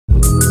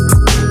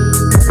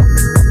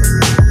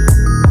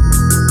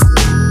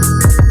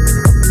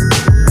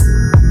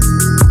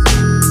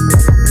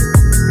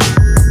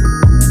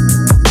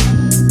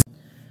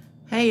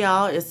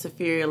it's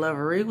Safiria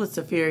Lovery with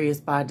Safiria's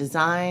by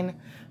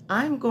Design.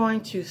 I'm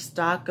going to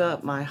stock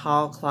up my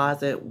hall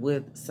closet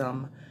with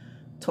some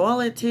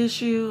toilet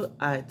tissue.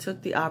 I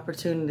took the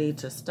opportunity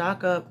to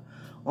stock up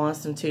on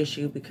some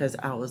tissue because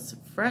I was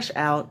fresh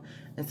out,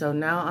 and so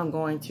now I'm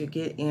going to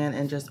get in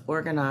and just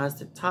organize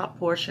the top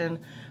portion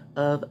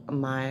of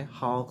my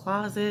hall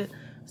closet.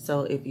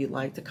 So if you'd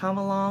like to come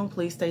along,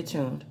 please stay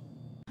tuned.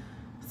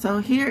 So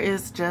here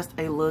is just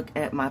a look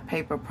at my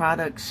paper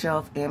product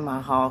shelf in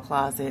my hall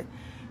closet.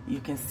 You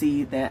can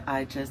see that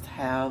I just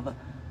have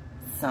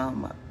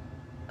some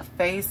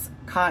face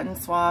cotton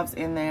swabs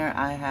in there.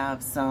 I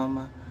have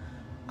some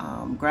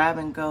grab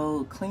and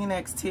go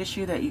kleenex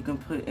tissue that you can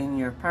put in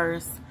your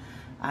purse.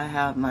 I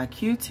have my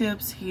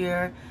Q-tips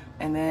here,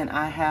 and then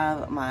I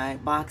have my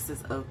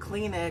boxes of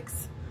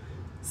kleenex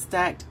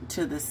stacked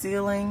to the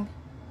ceiling.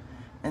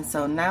 And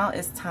so now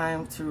it's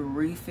time to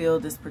refill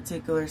this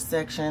particular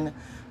section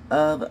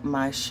of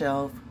my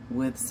shelf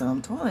with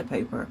some toilet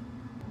paper.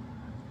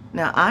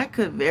 Now I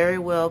could very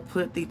well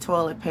put the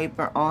toilet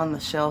paper on the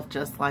shelf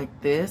just like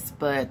this,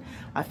 but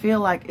I feel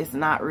like it's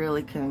not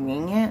really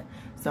convenient.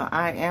 So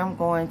I am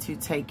going to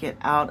take it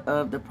out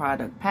of the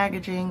product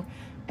packaging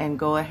and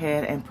go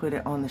ahead and put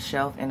it on the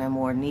shelf in a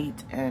more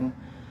neat and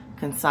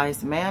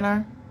concise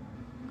manner.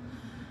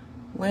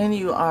 When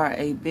you are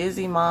a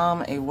busy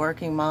mom, a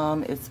working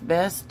mom, it's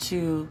best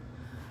to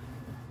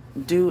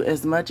do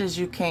as much as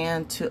you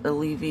can to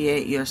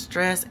alleviate your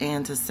stress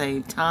and to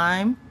save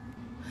time.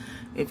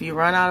 If you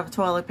run out of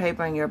toilet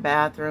paper in your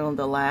bathroom,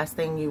 the last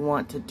thing you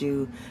want to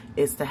do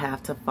is to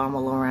have to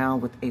fumble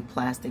around with a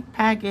plastic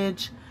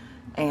package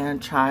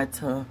and try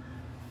to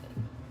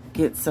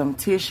get some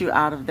tissue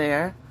out of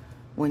there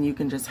when you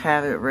can just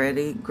have it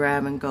ready,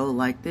 grab and go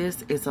like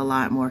this. It's a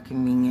lot more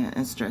convenient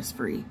and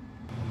stress-free.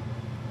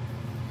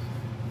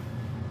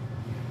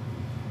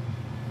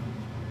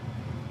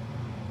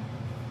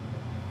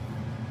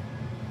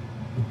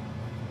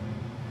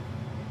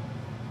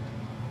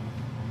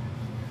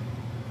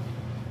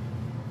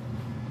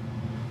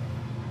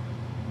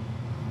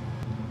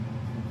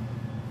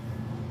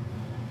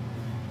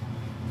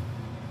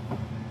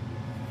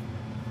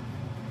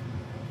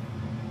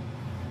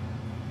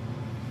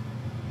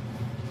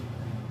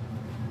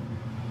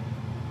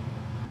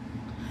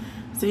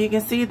 So you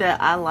can see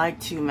that I like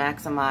to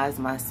maximize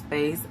my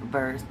space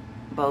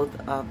both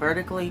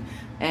vertically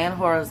and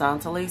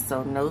horizontally,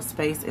 so no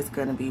space is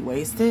going to be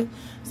wasted.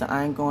 So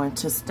I'm going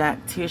to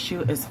stack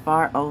tissue as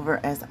far over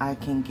as I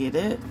can get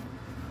it,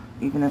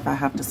 even if I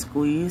have to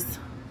squeeze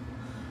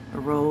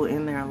a roll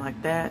in there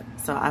like that.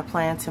 So I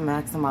plan to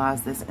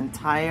maximize this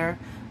entire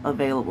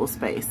available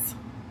space.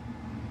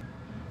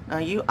 Now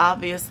you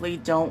obviously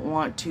don't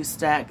want to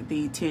stack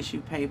the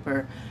tissue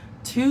paper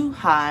too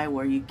high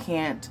where you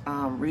can't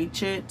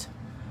reach it,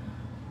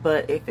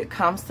 but if it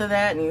comes to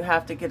that and you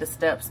have to get a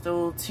step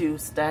stool to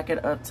stack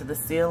it up to the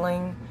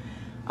ceiling,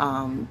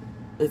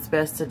 it's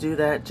best to do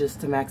that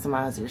just to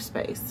maximize your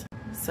space.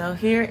 So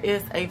here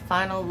is a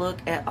final look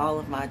at all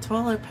of my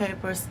toilet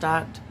paper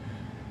stocked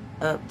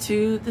up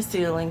to the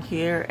ceiling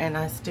here, and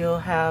I still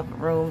have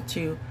room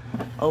to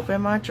open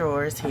my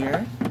drawers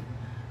here,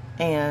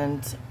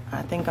 and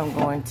I think I'm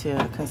going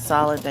to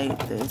consolidate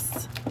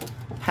this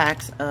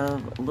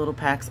little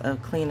packs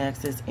of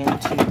Kleenexes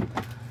into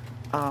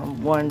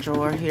one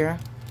drawer here.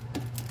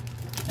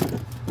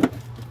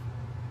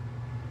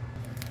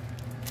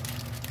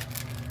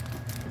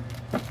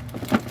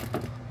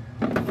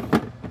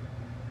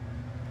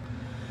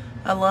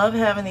 I love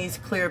having these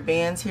clear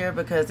bins here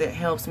because it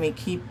helps me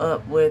keep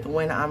up with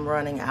when I'm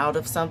running out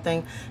of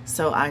something,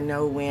 so I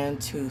know when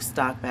to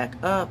stock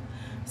back up.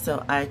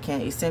 So I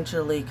can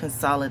essentially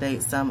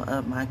consolidate some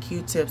of my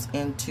Q-tips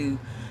into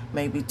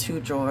maybe 2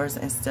 drawers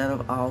instead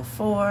of all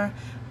 4.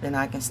 Then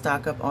I can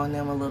stock up on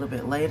them a little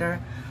bit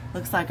later.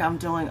 Looks like I'm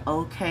doing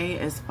okay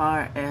as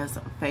far as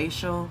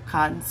facial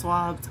cotton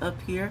swabs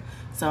up here,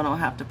 so I don't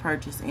have to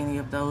purchase any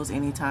of those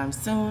anytime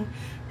soon.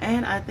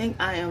 And I think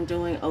I am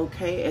doing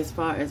okay as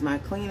far as my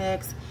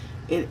Kleenex.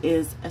 It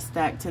is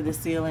stacked to the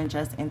ceiling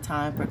just in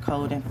time for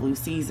cold and flu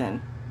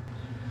season.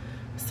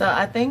 So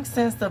I think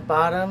since the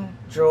bottom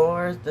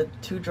drawers, the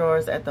 2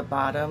 drawers at the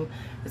bottom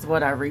is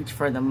what I reach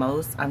for the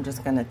most, I'm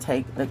just going to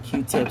take the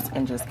Q-tips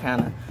and just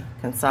kind of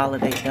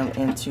consolidate them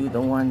into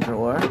the 1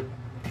 drawer.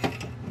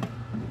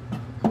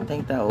 I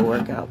think that will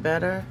work out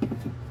better.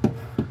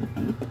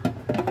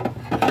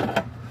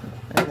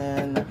 And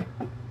then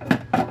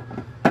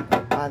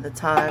by the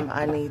time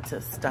I need to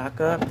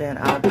stock up, then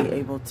I'll be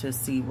able to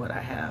see what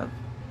I have.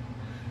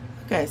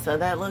 Okay, so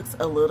that looks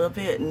a little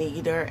bit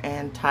neater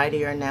and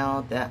tidier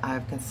now that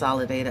I've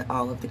consolidated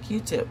all of the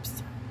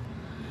Q-tips.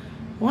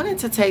 Wanted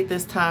to take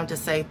this time to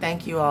say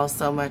thank you all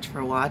so much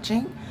for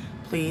watching.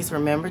 Please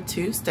remember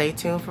to stay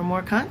tuned for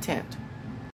more content.